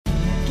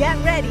get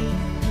ready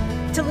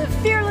to live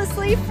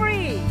fearlessly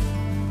free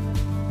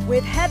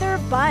with Heather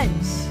Bunch.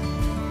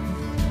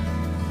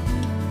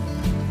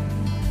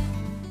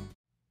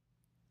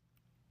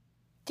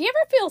 Do you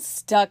ever feel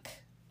stuck?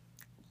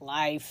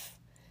 Life,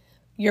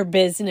 your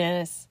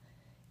business,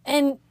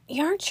 and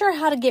you aren't sure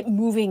how to get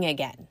moving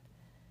again?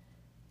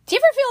 Do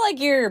you ever feel like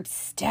you're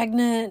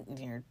stagnant?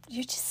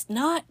 You're just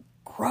not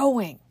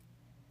growing?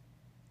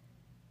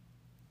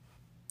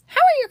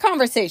 How are your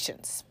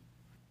conversations?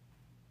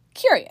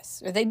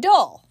 Curious? Are they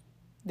dull?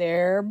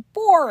 They're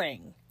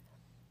boring?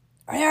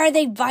 Or are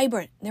they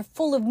vibrant? They're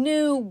full of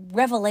new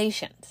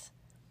revelations.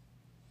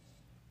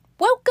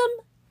 Welcome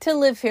to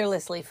Live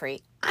Fearlessly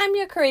Free. I'm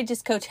your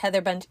courageous coach,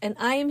 Heather Bunch, and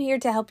I am here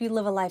to help you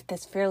live a life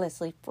that's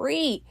fearlessly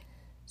free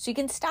so you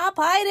can stop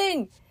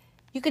hiding.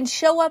 You can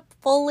show up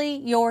fully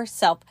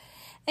yourself,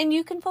 and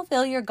you can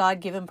fulfill your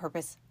God-given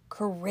purpose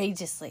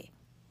courageously.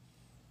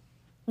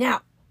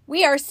 Now,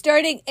 we are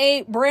starting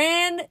a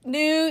brand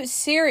new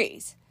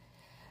series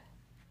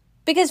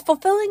because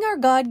fulfilling our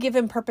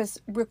God-given purpose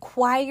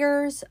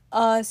requires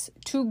us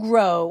to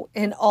grow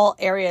in all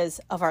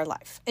areas of our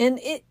life. And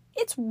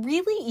it's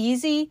really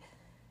easy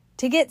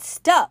to get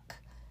stuck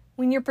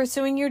when you're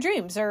pursuing your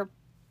dreams or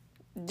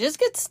just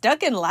get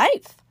stuck in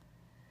life.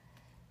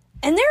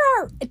 And there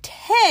are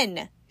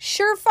 10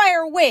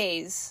 surefire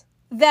ways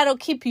that'll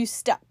keep you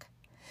stuck.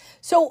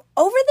 So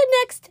over the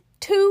next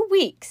 2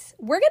 weeks,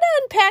 we're going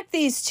to unpack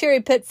these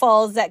cherry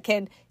pitfalls that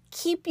can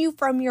keep you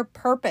from your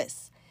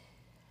purpose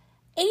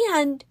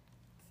and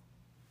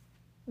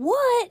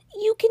what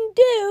you can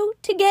do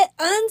to get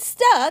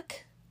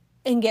unstuck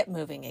and get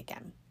moving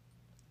again.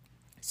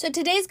 So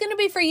today's going to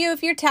be for you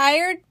if you're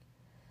tired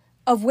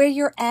of where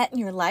you're at in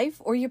your life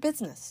or your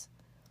business.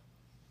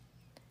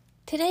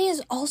 Today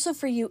is also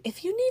for you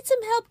if you need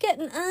some help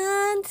getting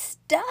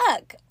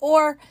unstuck,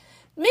 or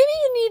maybe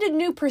you need a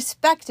new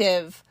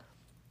perspective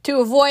to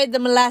avoid the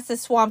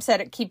molasses swamps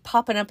that keep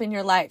popping up in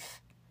your life.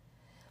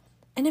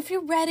 And if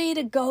you're ready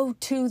to go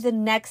to the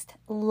next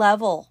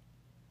level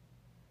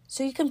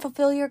so you can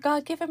fulfill your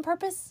God-given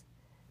purpose,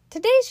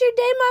 today's your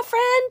day, my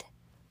friend.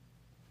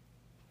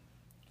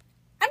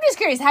 I'm just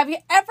curious, have you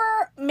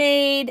ever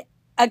made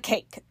a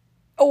cake?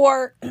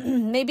 Or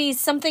maybe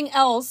something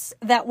else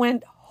that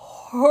went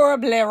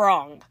horribly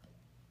wrong.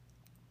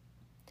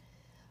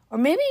 Or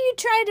maybe you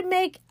tried to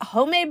make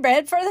homemade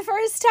bread for the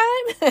first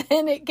time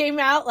and it came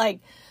out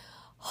like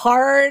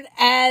hard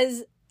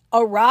as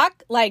a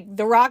rock, like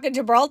the rock of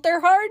Gibraltar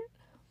hard.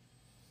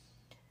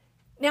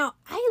 Now,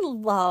 I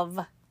love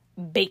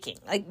baking.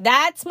 Like,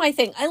 that's my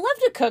thing. I love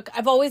to cook.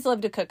 I've always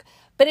loved to cook.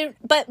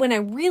 But when I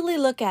really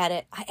look at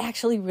it, I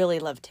actually really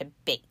love to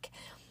bake.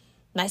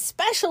 My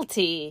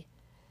specialty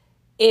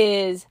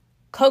is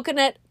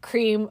coconut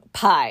cream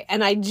pie.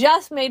 And I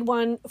just made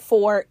one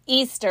for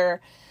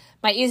Easter.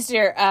 My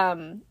Easter,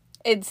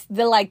 it's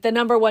the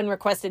number one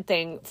requested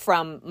thing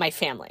from my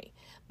family.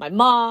 My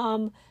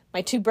mom,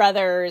 my 2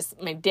 brothers,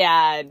 my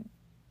dad,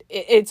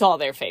 it's all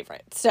their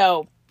favorite.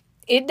 So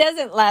it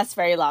doesn't last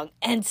very long.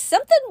 And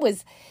something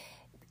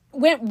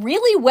went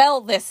really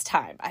well this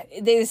time.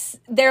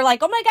 They're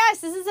like, oh my gosh,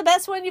 this is the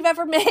best one you've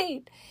ever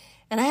made.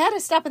 And I had to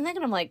stop and think,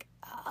 and I'm like,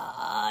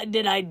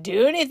 did I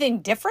do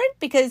anything different?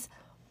 Because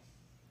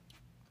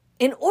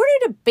in order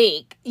to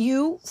bake,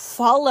 you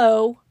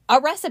follow a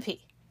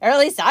recipe, or at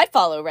least I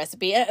follow a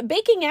recipe.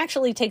 Baking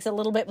actually takes a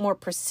little bit more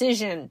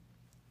precision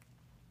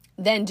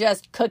than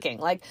just cooking.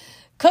 Like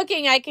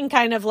cooking, I can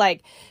kind of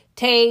like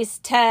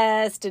taste,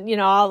 test, and,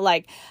 I'll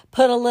like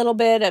put a little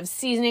bit of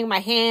seasoning in my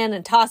hand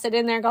and toss it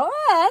in there and go,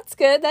 oh, that's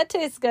good. That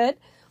tastes good.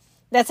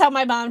 That's how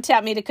my mom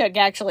taught me to cook,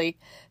 actually,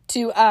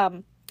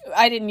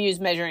 I didn't use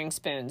measuring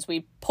spoons.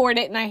 We poured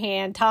it in our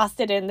hand,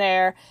 tossed it in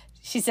there.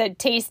 She said,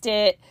 taste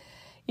it.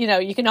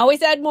 You can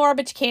always add more,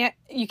 but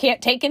you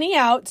can't take any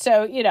out.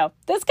 So,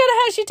 that's kind of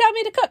how she taught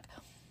me to cook.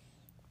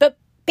 But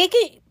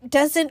baking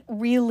doesn't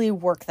really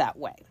work that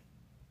way.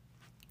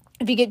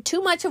 If you get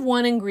too much of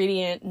one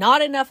ingredient,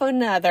 not enough of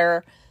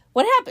another,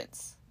 what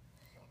happens?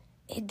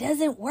 It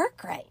doesn't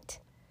work right.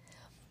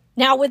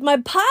 Now, with my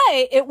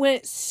pie, it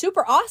went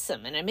super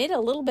awesome, and I made a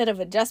little bit of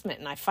adjustment,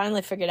 and I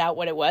finally figured out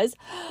what it was.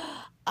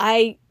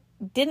 I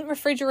didn't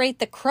refrigerate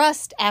the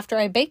crust after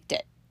I baked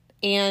it.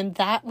 And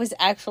that was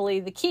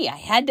actually the key.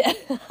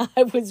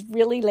 I was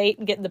really late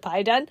in getting the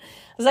pie done.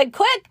 I was like,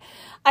 quick,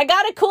 I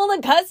got to cool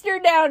the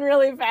custard down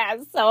really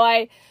fast. So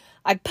I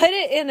put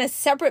it in a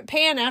separate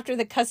pan after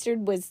the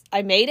custard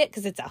I made it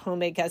because it's a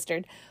homemade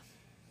custard.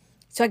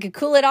 So I could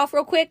cool it off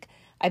real quick.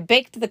 I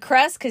baked the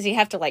crust because you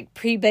have to like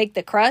pre-bake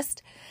the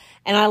crust.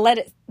 And I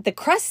let the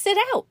crust sit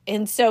out.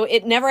 And so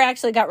it never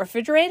actually got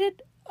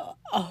refrigerated.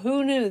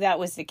 Who knew that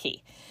was the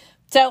key?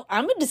 So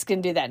I'm just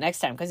going to do that next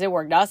time because it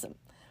worked awesome.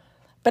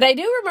 But I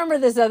do remember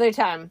this other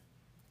time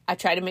I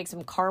tried to make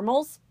some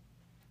caramels.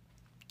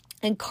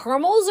 And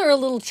caramels are a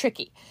little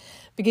tricky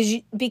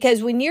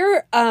because when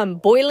you're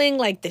boiling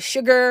like the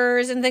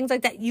sugars and things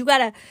like that, you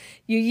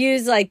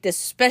use like this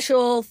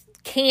special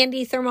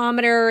candy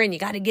thermometer and you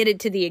got to get it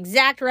to the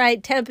exact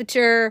right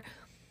temperature.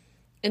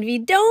 And if you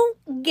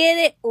don't get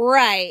it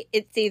right,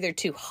 it's either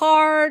too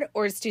hard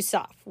or it's too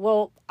soft.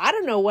 Well, I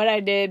don't know what I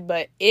did,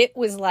 but it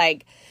was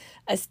like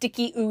a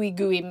sticky, ooey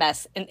gooey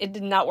mess, and it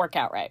did not work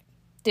out right.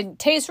 Didn't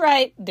taste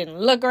right, didn't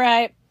look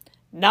right,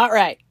 not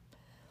right.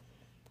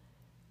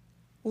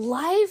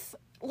 Life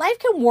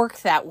can work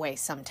that way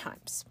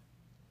sometimes.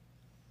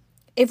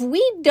 If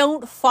we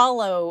don't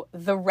follow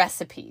the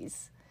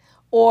recipes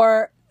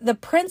or the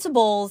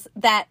principles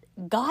that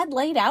God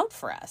laid out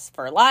for us,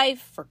 for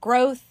life, for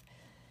growth,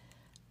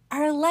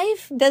 our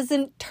life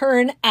doesn't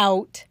turn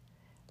out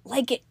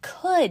like it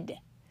could.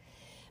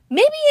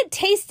 Maybe it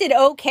tasted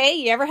okay.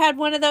 You ever had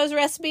one of those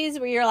recipes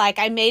where you're like,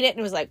 I made it and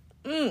it was like,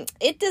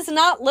 it does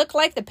not look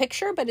like the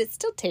picture, but it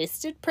still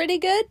tasted pretty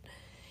good.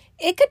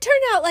 It could turn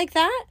out like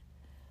that.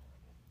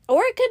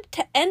 Or it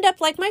could end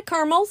up like my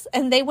caramels,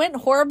 and they went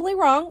horribly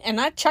wrong,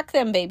 and I chucked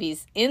them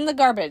babies in the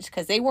garbage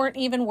because they weren't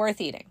even worth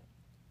eating.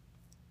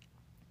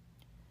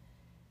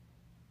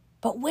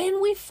 But when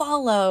we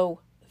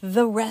follow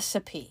the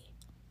recipe,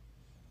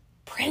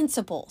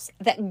 principles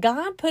that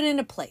God put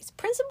into place,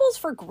 principles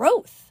for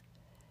growth,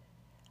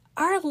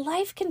 our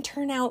life can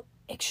turn out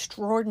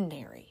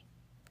extraordinary.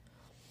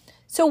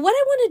 So what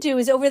I want to do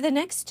is over the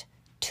next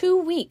 2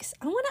 weeks,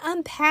 I want to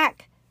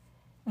unpack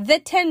the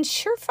 10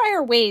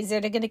 surefire ways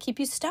that are going to keep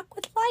you stuck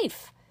with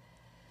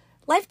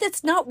life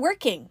that's not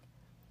working.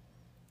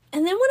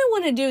 And then what I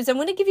want to do is I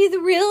want to give you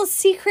the real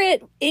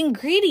secret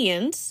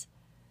ingredients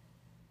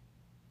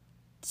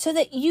so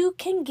that you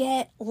can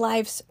get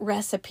life's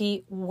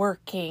recipe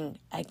working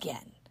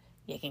again.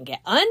 You can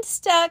get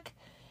unstuck,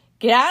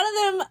 get out of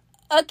them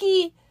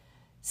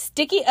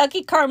sticky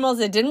caramels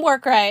that didn't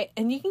work right,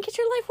 and you can get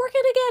your life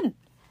working again.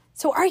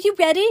 So are you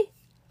ready?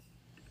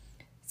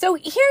 So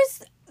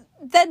here's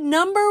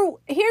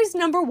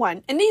number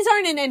one. And these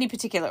aren't in any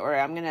particular order.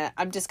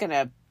 I'm just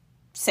gonna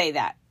say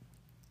that.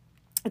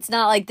 It's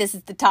not like this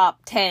is the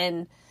top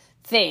 10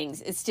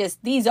 things. It's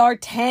just these are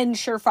 10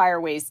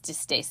 surefire ways to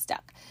stay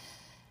stuck.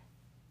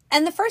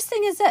 And the first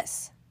thing is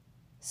this: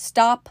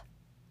 stop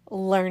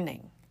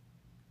learning.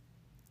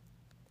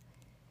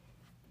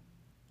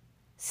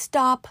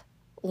 Stop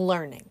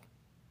learning.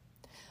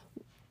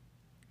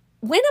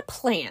 When a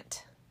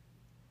plant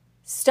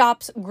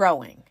stops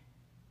growing,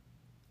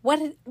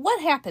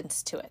 what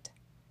happens to it?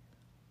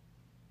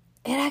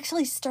 It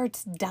actually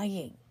starts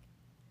dying.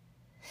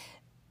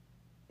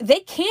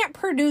 They can't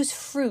produce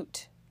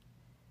fruit,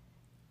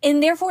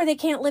 and therefore they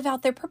can't live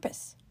out their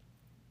purpose.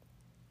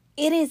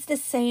 It is the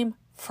same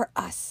for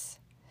us.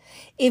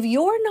 If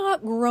you're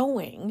not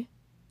growing,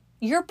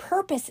 your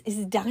purpose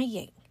is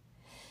dying.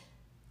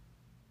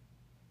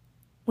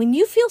 When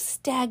you feel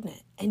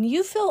stagnant and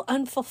you feel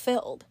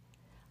unfulfilled,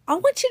 I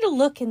want you to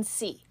look and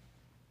see,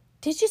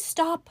 did you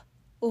stop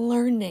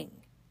learning?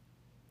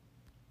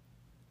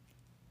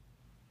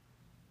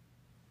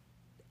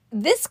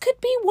 This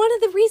could be one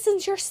of the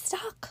reasons you're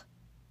stuck.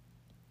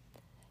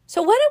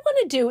 So what I want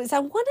to do is I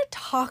want to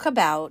talk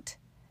about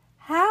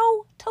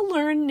how to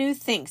learn new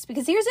things.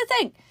 Because here's the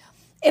thing.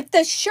 If the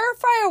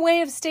surefire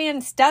way of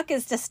staying stuck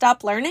is to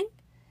stop learning,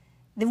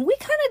 then we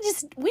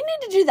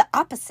need to do the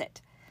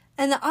opposite.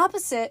 And the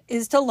opposite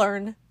is to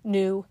learn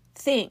new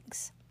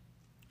things.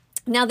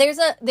 Now there's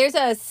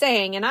a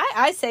saying, and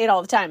I say it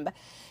all the time, but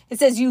it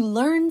says you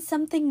learn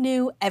something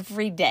new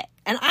every day.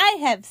 And I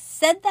have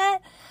said that.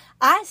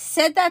 I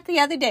said that the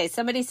other day.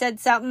 Somebody said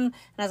something, and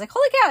I was like,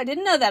 holy cow, I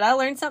didn't know that. I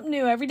learn something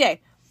new every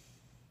day.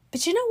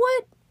 But you know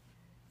what?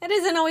 That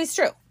isn't always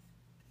true.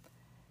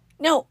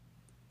 No,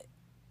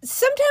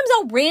 sometimes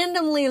I'll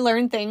randomly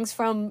learn things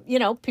from,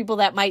 people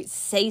that might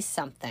say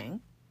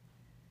something.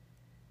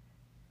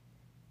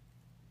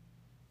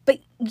 But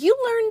you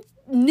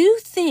learn new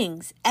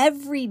things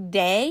every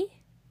day.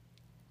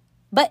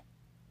 But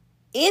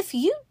if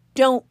you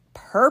don't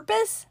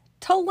purpose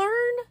to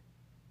learn,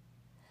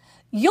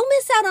 you'll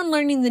miss out on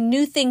learning the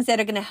new things that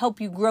are going to help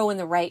you grow in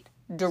the right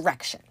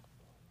direction.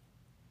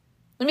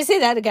 Let me say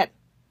that again.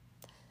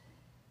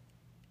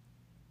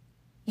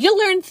 You'll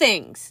learn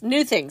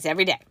new things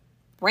every day.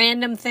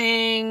 Random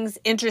things,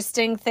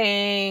 interesting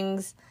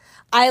things.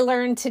 I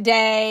learned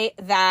today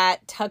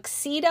that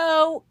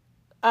tuxedo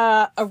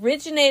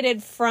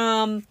originated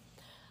from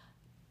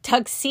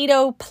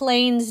Tuxedo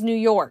Plains, New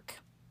York.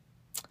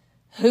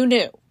 Who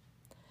knew?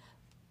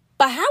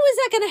 But how is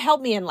that going to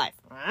help me in life?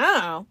 I don't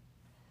know.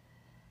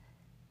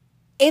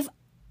 If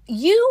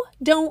you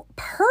don't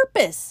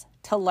purpose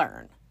to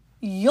learn,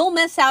 you'll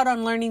miss out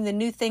on learning the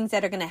new things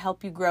that are going to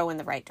help you grow in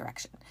the right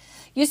direction.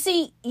 You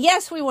see,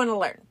 yes, we want to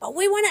learn, but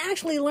we want to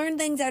actually learn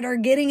things that are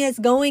getting us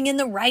going in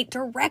the right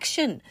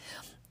direction,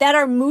 that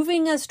are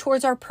moving us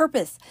towards our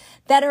purpose,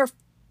 that are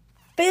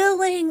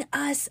filling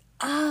us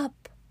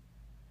up,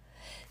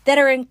 that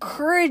are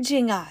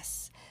encouraging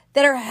us,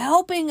 that are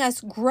helping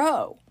us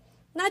grow.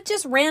 Not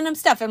just random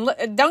stuff.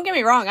 And don't get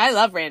me wrong, I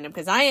love random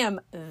because I am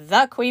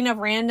the queen of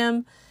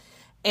random.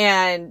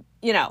 And,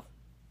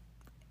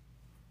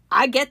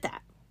 I get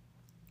that.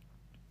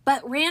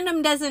 But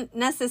random doesn't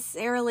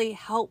necessarily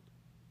help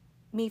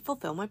me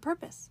fulfill my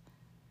purpose.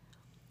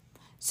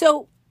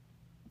 So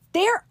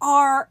There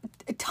are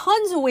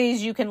tons of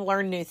ways you can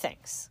learn new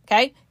things,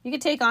 okay? You can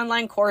take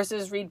online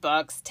courses, read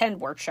books, attend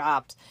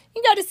workshops.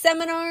 You can go to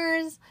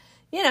seminars,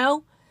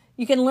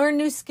 you can learn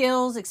new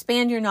skills,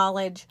 expand your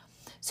knowledge.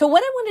 So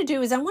what I want to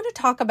do is I want to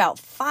talk about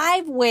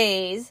 5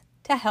 ways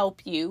to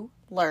help you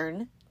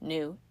learn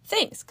new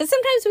things. Because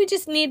sometimes we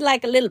just need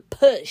like a little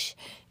push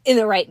in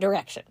the right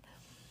direction.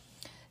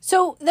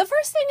 So the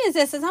first thing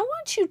is I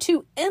want you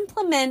to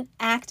implement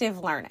active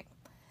learning.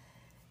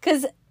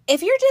 Because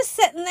if you're just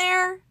sitting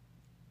there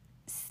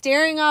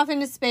staring off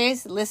into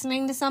space,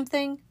 listening to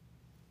something,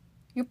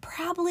 you're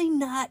probably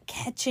not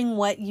catching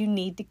what you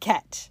need to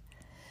catch.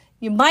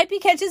 You might be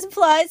catching some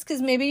flies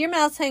because maybe your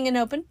mouth's hanging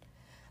open.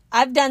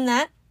 I've done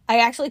that. I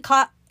actually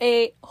caught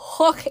a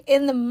hook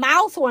in the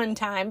mouth one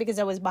time because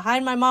I was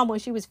behind my mom when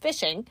she was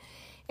fishing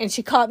and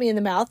she caught me in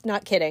the mouth.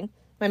 Not kidding.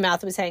 My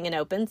mouth was hanging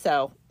open.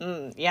 So,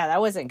 yeah,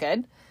 that wasn't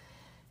good.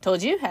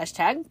 Told you,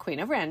 hashtag Queen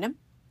of Random.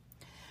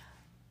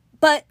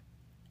 But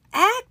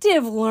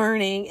active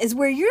learning is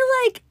where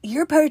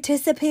you're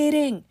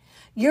participating.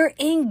 You're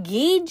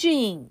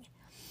engaging.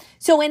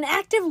 So an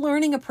active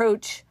learning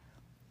approach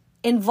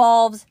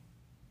involves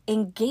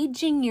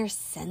engaging your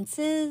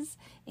senses,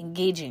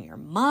 engaging your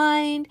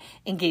mind,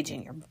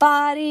 engaging your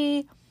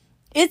body.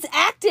 It's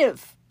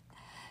active.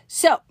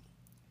 So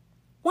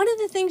one of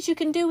the things you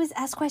can do is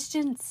ask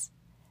questions.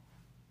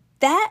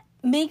 That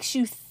makes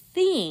you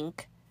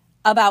think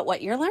about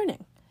what you're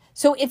learning.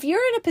 So if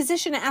you're in a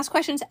position to ask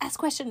questions, ask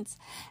questions.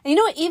 And you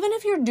know what? Even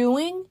if you're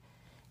doing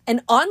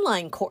an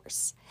online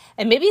course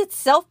and maybe it's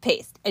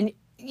self-paced and,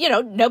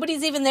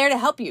 nobody's even there to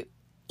help you,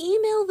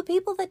 email the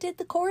people that did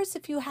the course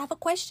if you have a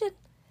question.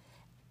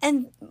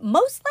 And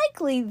most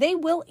likely they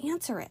will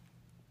answer it.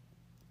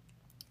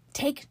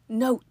 Take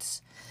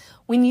notes.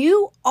 When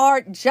you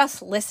are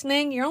just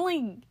listening, you're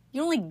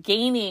only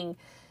gaining,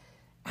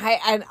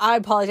 I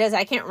apologize,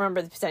 I can't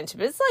remember the percentage,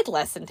 but it's like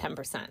less than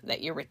 10%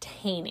 that you're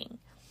retaining.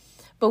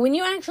 But when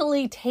you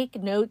actually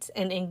take notes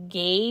and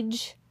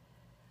engage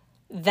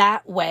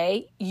that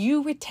way,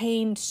 you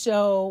retain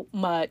so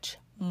much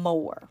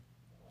more.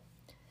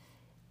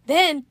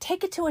 Then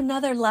take it to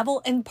another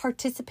level and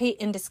participate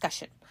in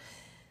discussion.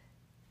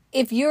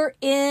 If you're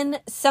in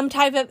some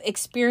type of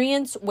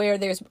experience where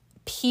there's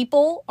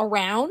people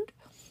around,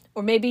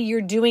 or maybe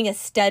you're doing a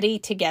study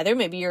together,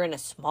 maybe you're in a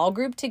small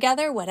group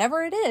together,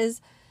 whatever it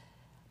is,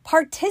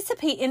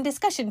 participate in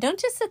discussion. Don't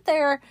just sit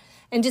there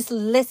and just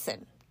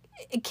listen.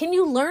 Can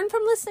you learn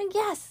from listening?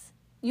 Yes,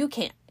 you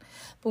can.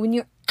 But when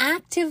you're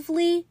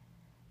actively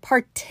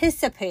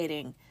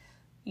participating,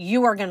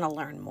 you are going to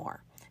learn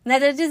more. Now,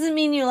 that doesn't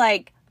mean you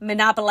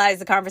monopolize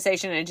the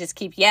conversation and just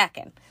keep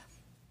yakking.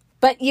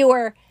 But you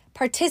are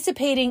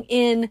participating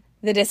in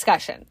the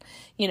discussion.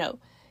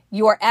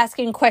 You are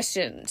asking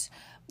questions.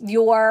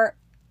 You're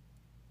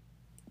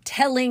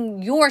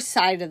telling your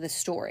side of the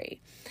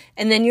story.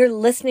 And then you're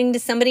listening to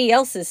somebody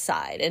else's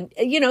side. And,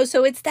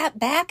 so it's that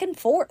back and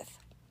forth.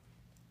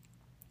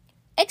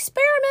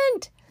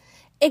 Experiment.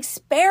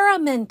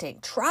 Experimenting.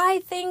 Try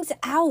things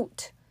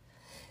out.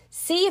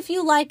 See if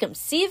you like them.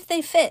 See if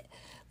they fit.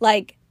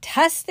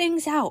 Test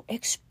things out.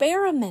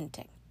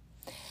 Experimenting.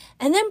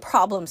 And then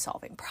problem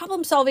solving.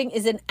 Problem solving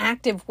is an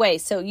active way.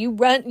 So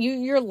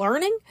you're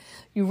learning,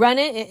 you run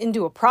it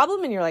into a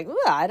problem and you're like,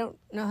 I don't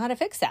know how to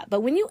fix that. But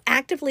when you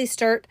actively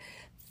start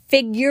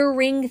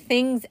figuring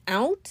things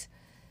out,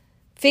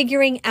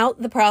 figuring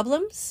out the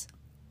problems,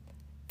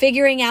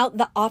 figuring out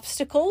the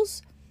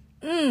obstacles,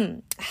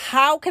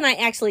 how can I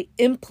actually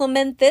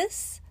implement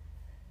this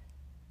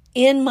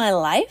in my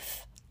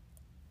life?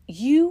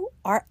 You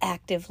are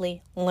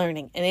actively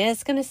learning, and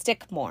it's going to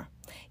stick more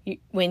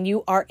when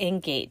you are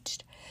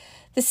engaged.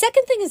 The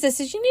second thing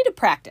is you need to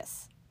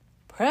practice.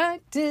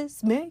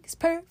 Practice makes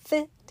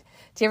perfect.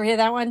 Do you ever hear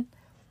that one?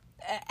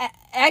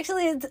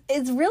 Actually,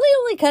 it's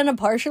really only kind of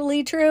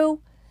partially true.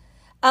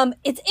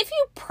 It's if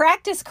you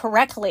practice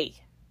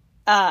correctly,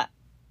 then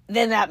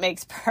that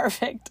makes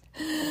perfect.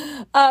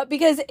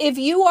 Because if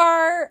you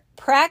are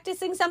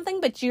practicing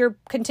something, but you're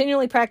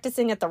continually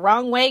practicing it the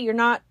wrong way, you're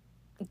not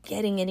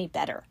getting any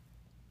better.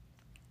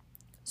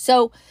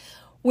 So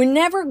we're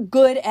never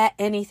good at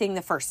anything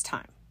the first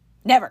time.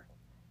 Never.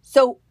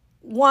 So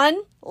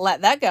 1,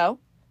 let that go.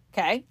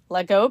 Okay.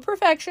 Let go of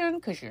perfection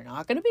because you're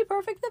not going to be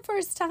perfect the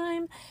first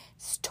time.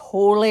 It's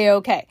totally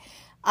okay.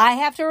 I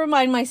have to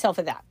remind myself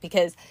of that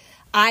because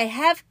I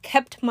have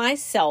kept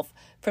myself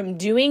from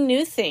doing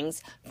new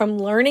things, from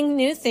learning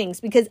new things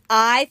because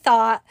I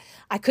thought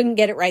I couldn't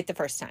get it right the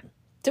first time.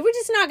 So we're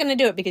just not going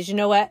to do it because you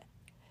know what?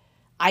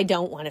 I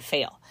don't want to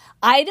fail.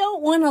 I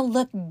don't want to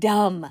look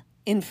dumb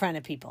in front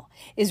of people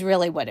is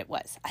really what it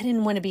was. I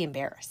didn't want to be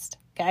embarrassed.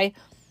 Okay.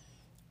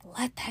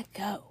 Let that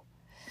go.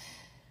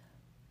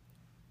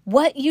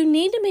 What you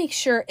need to make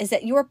sure is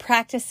that you're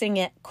practicing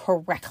it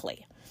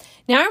correctly.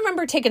 Now, I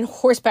remember taking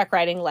horseback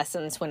riding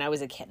lessons when I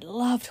was a kid.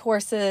 Loved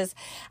horses.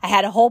 I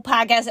had a whole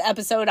podcast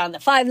episode on the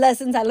 5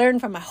 lessons I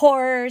learned from my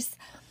horse.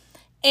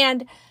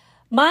 And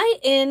my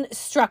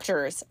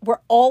instructors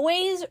were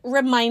always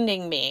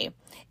reminding me,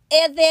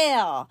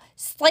 ever.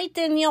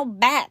 Straighten your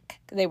back.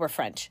 They were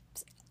French.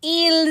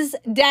 Heels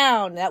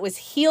down. That was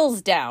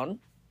heels down.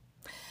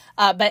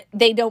 But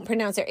they don't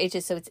pronounce their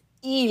H's, so it's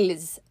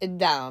heels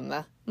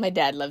down. My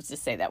dad loves to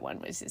say that one,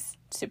 which is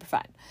super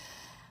fun.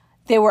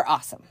 They were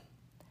awesome.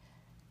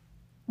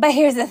 But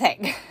here's the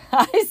thing.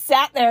 I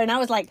sat there and I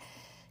was like,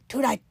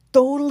 dude, I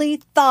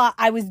totally thought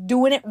I was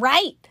doing it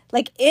right.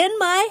 Like in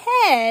my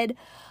head,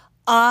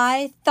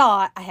 I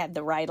thought I had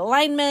the right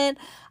alignment.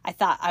 I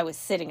thought I was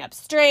sitting up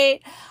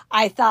straight.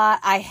 I thought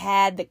I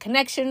had the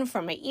connection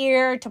from my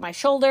ear to my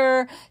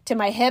shoulder to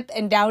my hip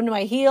and down to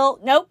my heel.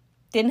 Nope,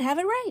 didn't have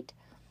it right.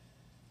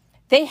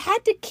 They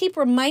had to keep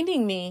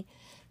reminding me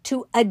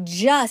to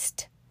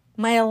adjust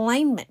my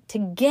alignment to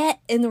get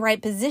in the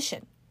right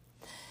position.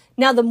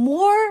 Now, the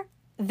more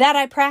that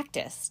I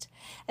practiced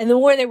and the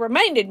more they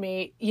reminded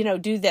me,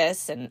 do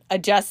this and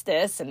adjust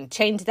this and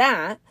change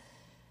that,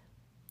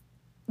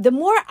 the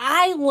more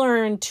I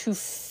learned to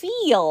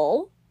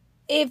feel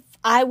if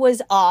I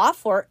was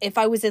off or if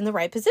I was in the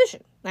right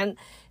position. And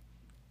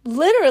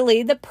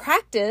literally the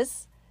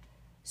practice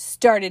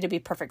started to be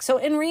perfect. So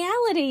in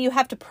reality, you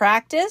have to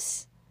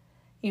practice.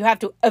 You have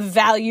to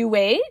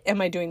evaluate. Am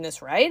I doing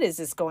this right? Is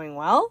this going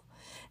well?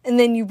 And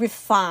then you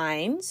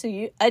refine. So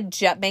you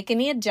make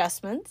any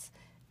adjustments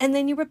and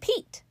then you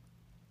repeat.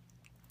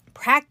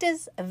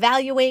 Practice,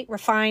 evaluate,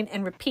 refine,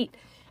 and repeat.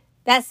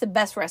 That's the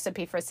best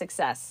recipe for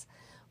success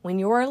when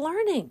you are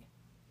learning.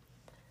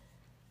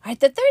 All right,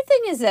 the third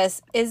thing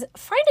is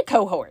find a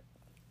cohort,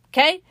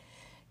 okay?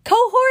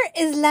 Cohort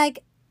is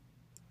like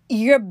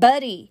your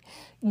buddy,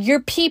 your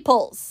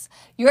peoples,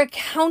 your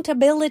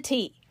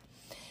accountability.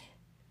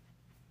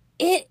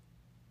 It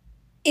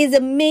is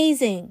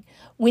amazing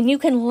when you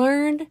can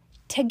learn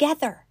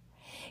together.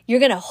 You're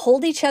going to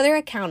hold each other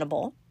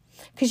accountable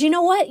because you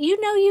know what?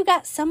 You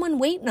got someone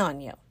waiting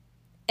on you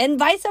and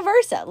vice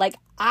versa. Like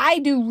I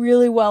do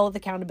really well with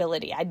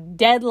accountability. I had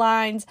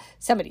deadlines.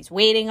 Somebody's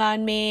waiting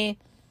on me.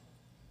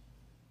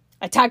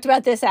 I talked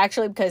about this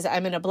actually because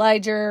I'm an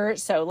obliger.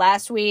 So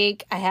last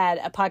week I had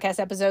a podcast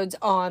episodes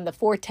on the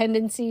 4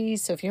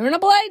 tendencies. So if you're an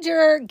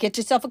obliger, get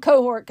yourself a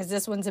cohort because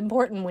this one's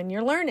important when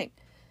you're learning.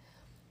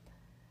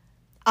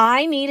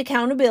 I need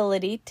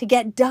accountability to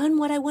get done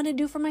what I want to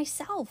do for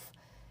myself.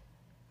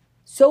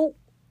 So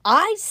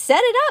I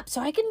set it up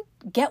so I can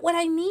get what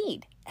I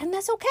need. And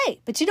that's okay.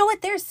 But you know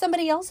what? There's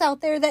somebody else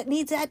out there that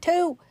needs that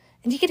too.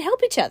 And you can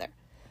help each other.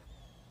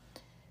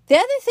 The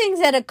other things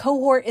that a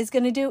cohort is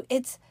going to do,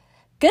 it's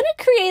going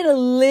to create a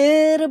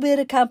little bit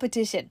of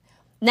competition.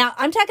 Now,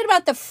 I'm talking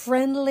about the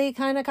friendly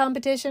kind of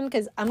competition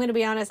because I'm going to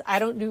be honest, I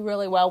don't do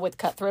really well with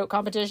cutthroat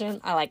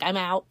competition. I'm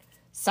out.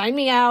 Sign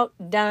me out.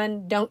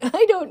 Done.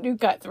 I don't do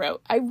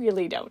cutthroat. I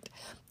really don't.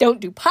 Don't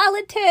do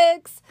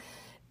politics.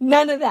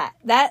 None of that.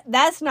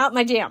 That's not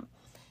my jam.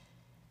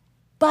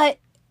 But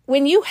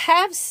when you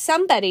have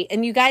somebody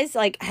and you guys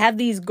have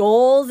these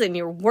goals and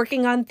you're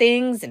working on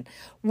things and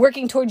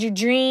working towards your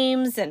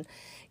dreams and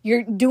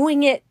you're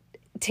doing it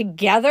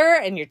together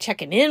and you're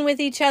checking in with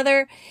each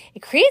other,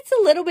 it creates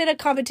a little bit of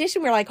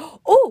competition. We're like,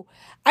 oh,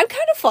 I'm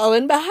kind of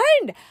falling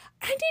behind.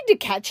 I need to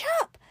catch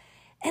up.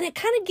 And it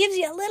kind of gives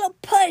you a little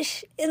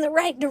push in the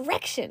right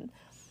direction.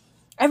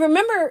 I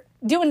remember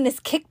doing this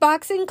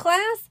kickboxing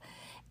class,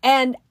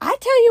 and I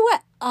tell you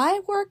what,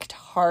 I worked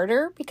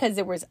harder because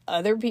there was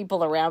other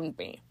people around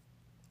me.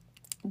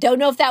 Don't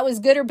know if that was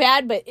good or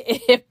bad, but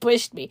it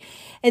pushed me.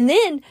 And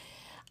then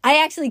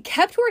I actually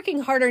kept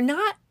working harder,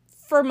 not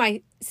for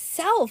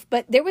myself,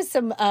 but there was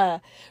some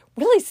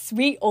really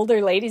sweet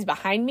older ladies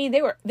behind me.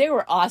 They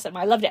were awesome.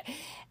 I loved it.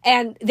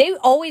 And they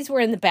always were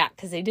in the back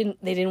because they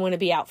didn't want to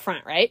be out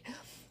front, right?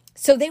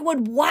 So they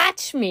would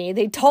watch me.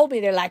 They told me,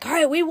 they're like, all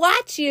right, we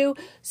watch you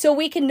so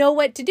we can know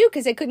what to do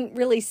because I couldn't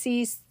really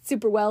see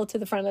super well to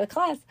the front of the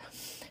class.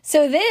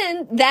 So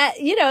then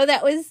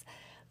that was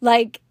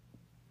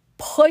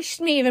pushed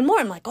me even more.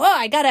 I'm like, oh,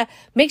 I got to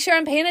make sure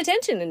I'm paying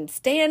attention and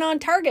staying on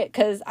target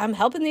because I'm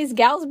helping these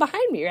gals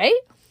behind me, right?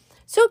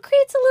 So it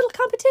creates a little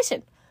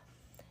competition.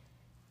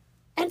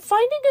 And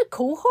finding a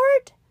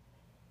cohort,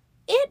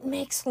 it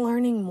makes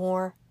learning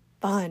more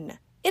fun.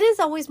 It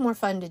is always more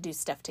fun to do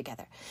stuff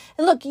together.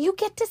 And look, you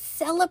get to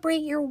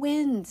celebrate your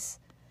wins.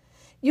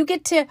 You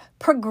get to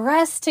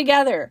progress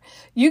together.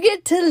 You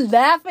get to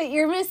laugh at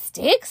your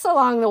mistakes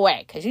along the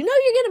way because you're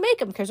going to make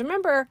them. Because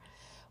remember,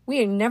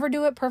 we never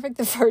do it perfect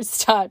the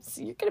first time.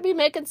 So you're going to be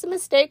making some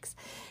mistakes.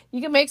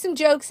 You can make some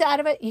jokes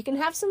out of it. You can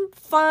have some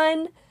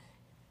fun.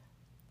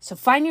 So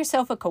find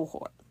yourself a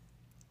cohort.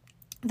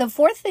 The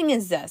fourth thing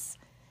is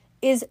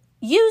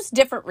use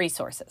different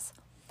resources.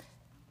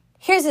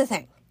 Here's the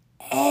thing.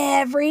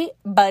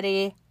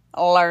 Everybody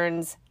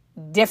learns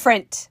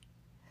different.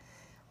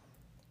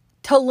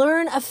 To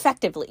learn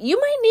effectively, you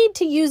might need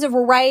to use a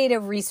variety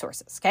of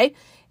resources, okay?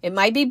 It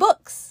might be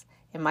books.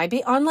 It might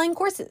be online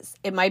courses.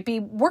 It might be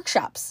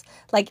workshops,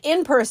 like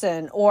in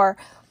person or,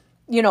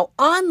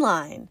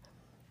 online.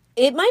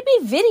 It might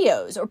be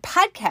videos or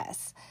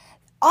podcasts.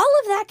 All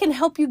of that can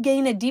help you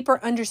gain a deeper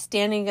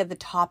understanding of the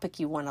topic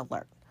you want to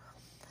learn.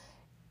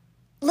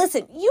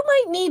 listen, you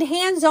might need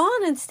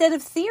hands-on instead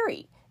of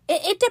theory.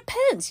 It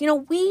depends.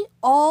 We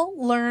all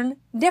learn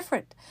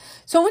different.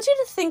 So I want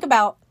you to think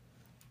about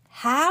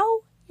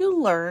how you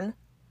learn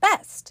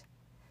best.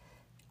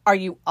 Are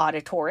you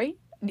auditory?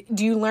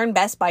 Do you learn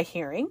best by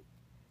hearing?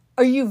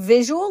 Are you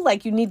visual,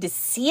 like you need to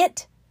see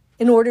it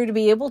in order to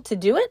be able to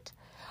do it?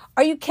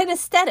 Are you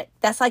kinesthetic?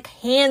 That's like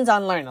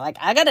hands-on learning. Like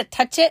I got to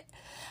touch it.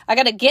 I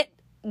got to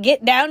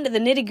get down to the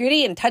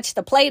nitty-gritty and touch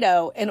the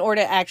Play-Doh in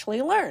order to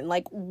actually learn.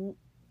 Like,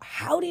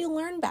 how do you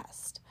learn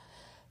best?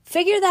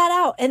 Figure that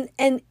out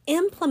and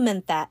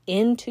implement that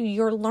into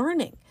your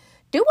learning.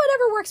 Do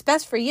whatever works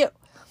best for you.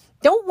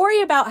 Don't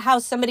worry about how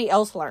somebody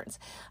else learns.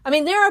 I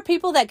mean, there are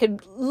people that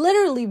could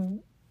literally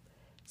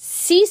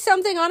see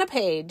something on a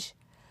page,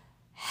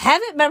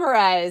 have it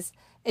memorized,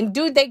 and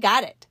dude, they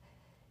got it.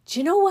 Do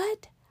you know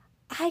what?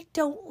 I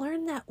don't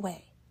learn that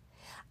way.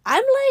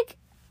 I'm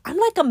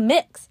like a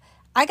mix.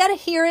 I got to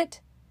hear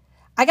it,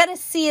 I got to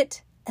see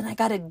it, and I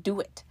got to do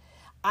it.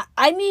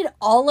 I need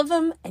all of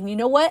them, and you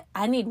know what?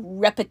 I need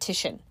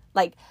repetition,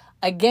 like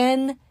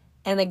again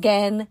and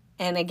again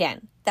and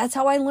again. That's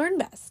how I learn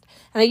best.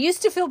 And I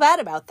used to feel bad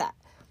about that.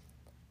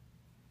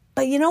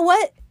 But you know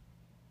what?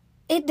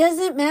 It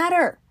doesn't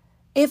matter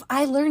if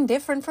I learn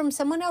different from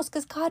someone else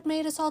because God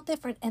made us all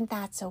different, and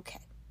that's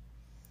okay.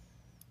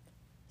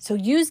 So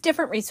use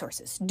different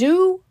resources.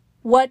 Do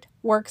what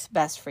works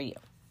best for you.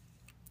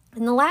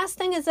 And the last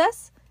thing is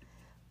this: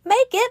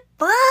 make it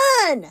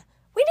fun.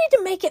 We need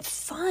to make it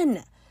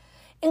fun.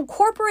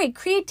 Incorporate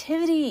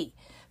creativity,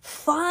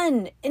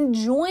 fun,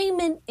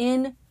 enjoyment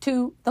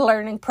into the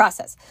learning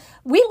process.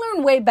 We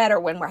learn way better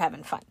when we're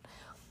having fun.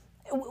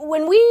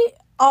 When we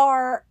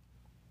are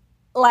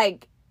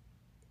like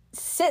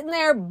sitting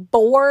there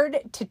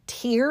bored to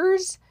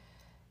tears,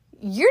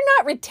 you're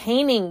not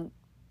retaining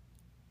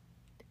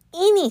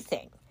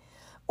anything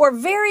or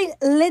very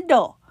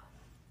little.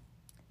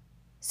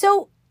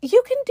 So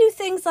you can do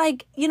things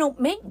like,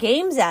 make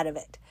games out of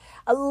it.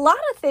 A lot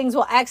of things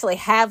will actually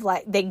have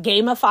they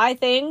gamify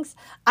things.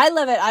 I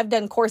love it. I've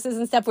done courses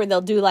and stuff where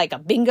they'll do like a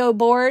bingo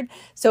board.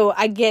 So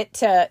I get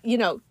to,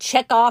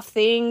 check off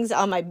things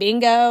on my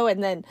bingo.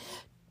 And then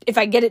if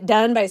I get it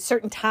done by a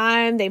certain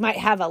time, they might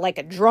have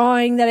a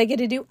drawing that I get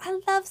to do. I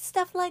love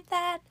stuff like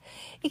that.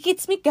 It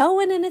gets me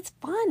going and it's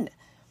fun.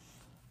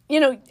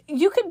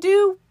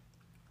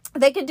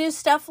 They could do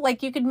stuff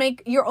like you could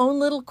make your own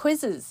little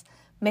quizzes,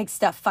 make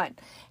stuff fun.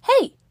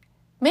 Hey,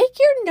 make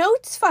your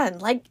notes fun.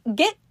 Like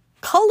get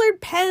colored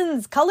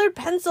pens, colored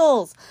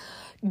pencils,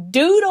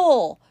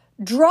 doodle,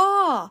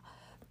 draw,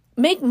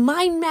 make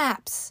mind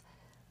maps,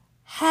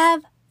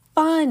 have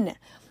fun.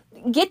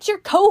 Get your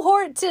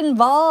cohorts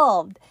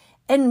involved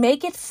and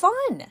make it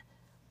fun.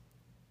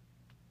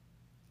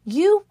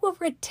 You will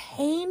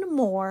retain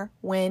more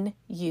when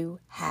you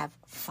have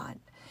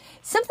fun.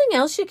 Something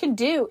else you can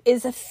do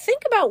is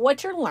think about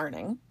what you're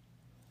learning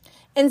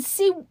and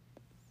see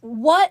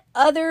what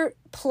other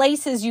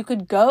places you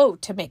could go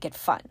to make it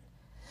fun.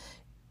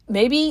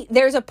 Maybe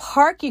there's a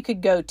park you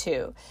could go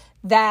to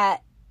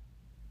that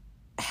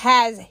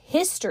has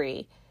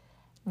history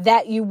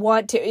that you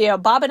want to.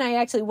 Bob and I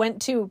actually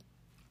went to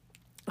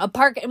a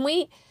park and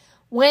we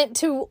went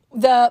to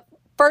the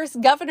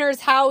first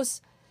governor's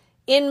house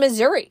in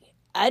Missouri.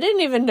 I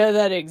didn't even know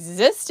that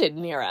existed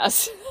near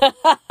us.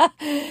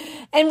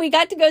 And we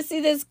got to go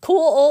see this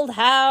cool old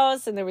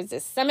house, and there was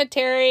this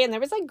cemetery, and there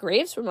was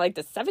graves from the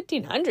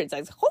 1700s. I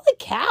was like, holy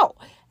cow,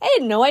 I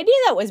had no idea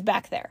that was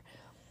back there.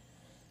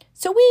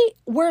 So we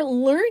were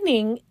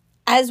learning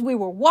as we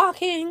were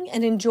walking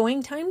and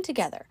enjoying time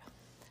together.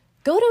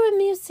 Go to a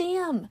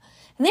museum.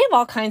 And they have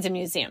all kinds of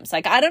museums.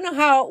 I don't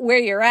know where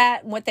you're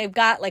at and what they've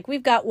got.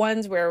 We've got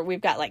ones where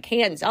we've got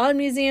hands-on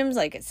museums,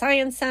 at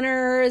science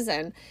centers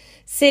and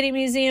city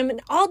museum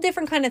and all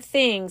different kind of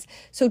things.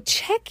 So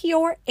check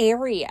your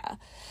area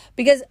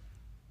because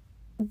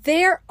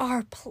there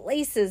are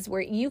places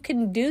where you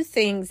can do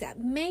things that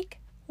make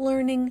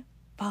learning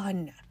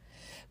fun.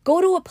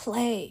 Go to a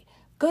play,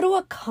 go to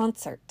a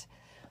concert,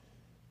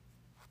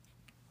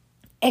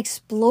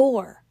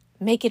 explore,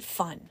 make it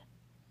fun.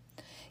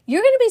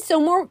 You're going to be so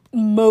more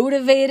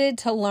motivated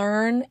to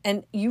learn,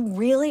 and you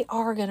really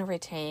are going to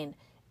retain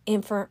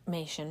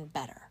information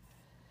better.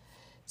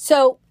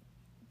 So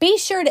be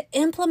sure to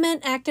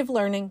implement active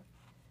learning.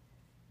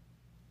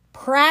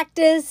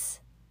 Practice,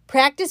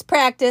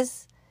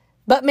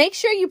 but make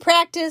sure you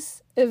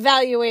practice,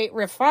 evaluate,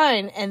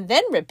 refine, and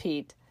then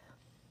repeat.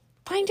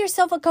 Find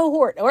yourself a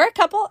cohort or a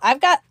couple. I've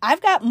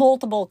got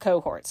multiple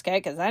cohorts, okay,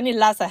 because I need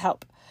lots of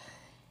help.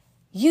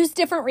 Use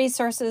different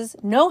resources,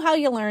 know how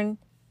you learn,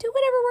 do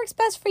whatever works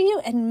best for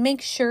you, and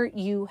make sure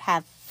you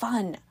have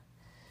fun.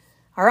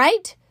 All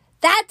right?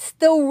 That's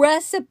the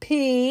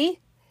recipe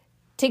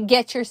to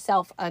get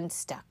yourself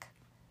unstuck.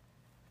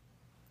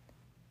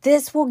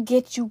 This will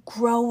get you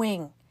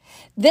growing.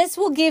 This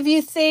will give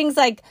you things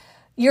like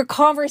your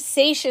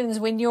conversations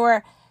when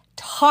you're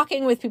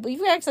talking with people.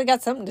 You've actually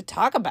got something to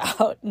talk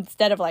about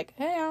instead of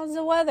hey, how's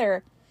the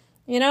weather?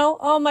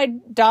 Oh, my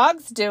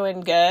dog's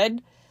doing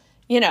good.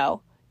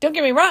 Don't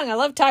get me wrong, I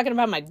love talking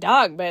about my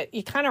dog, but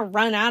you kind of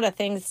run out of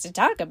things to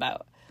talk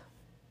about.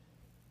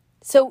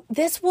 So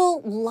this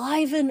will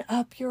liven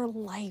up your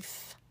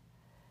life.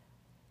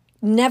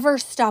 Never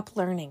stop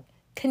learning.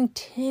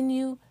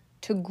 Continue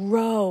to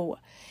grow.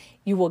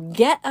 You will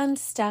get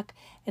unstuck,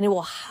 and it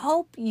will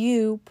help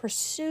you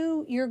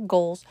pursue your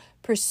goals,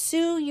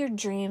 pursue your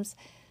dreams,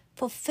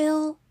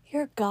 fulfill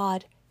your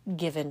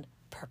God-given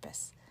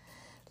purpose.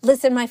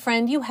 Listen, my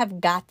friend, you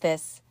have got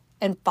this,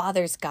 and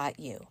Father's got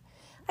you.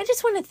 I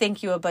just want to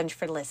thank you a bunch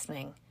for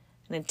listening.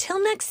 And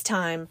until next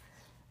time,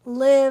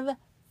 live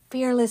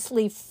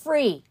fearlessly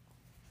free.